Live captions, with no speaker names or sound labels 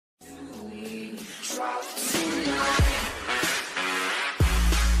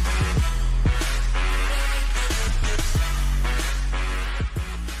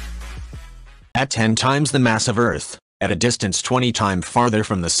At 10 times the mass of Earth, at a distance 20 times farther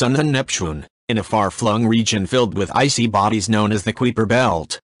from the Sun than Neptune, in a far-flung region filled with icy bodies known as the Kuiper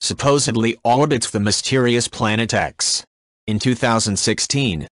belt, supposedly orbits the mysterious planet X. In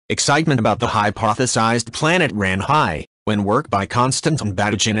 2016, excitement about the hypothesized planet ran high, when work by Konstantin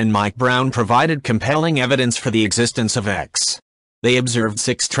Batygin and X.Brown provided compelling evidence for the existence of X. They observed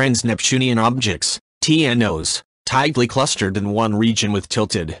 6 trans-Neptunian objects, TNOs, tightly clustered in one region with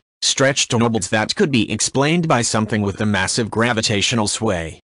tilted, stretched orbits that could be explained by something with a massive gravitational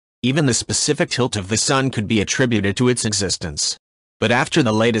sway. Even the specific tilt of the Sun could be attributed to its existence. But after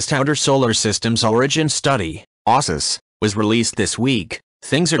the latest outer solar system's origin study, OSSOS, was released this week,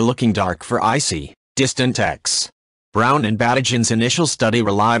 things are looking dark for icy, distant X. Brown and Batygin's initial study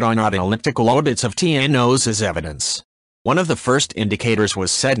relied on odd elliptical orbits of TNOs as evidence. One of the first indicators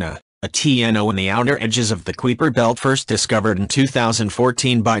was Sedna, a TNO in the outer edges of the Kuiper belt first discovered in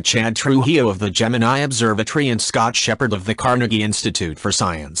 2014 by Chad Trujillo of the Gemini Observatory and Sheppard of the Carnegie Institute for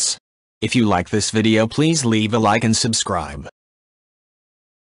Science. If you like this video, please leave a like and subscribe.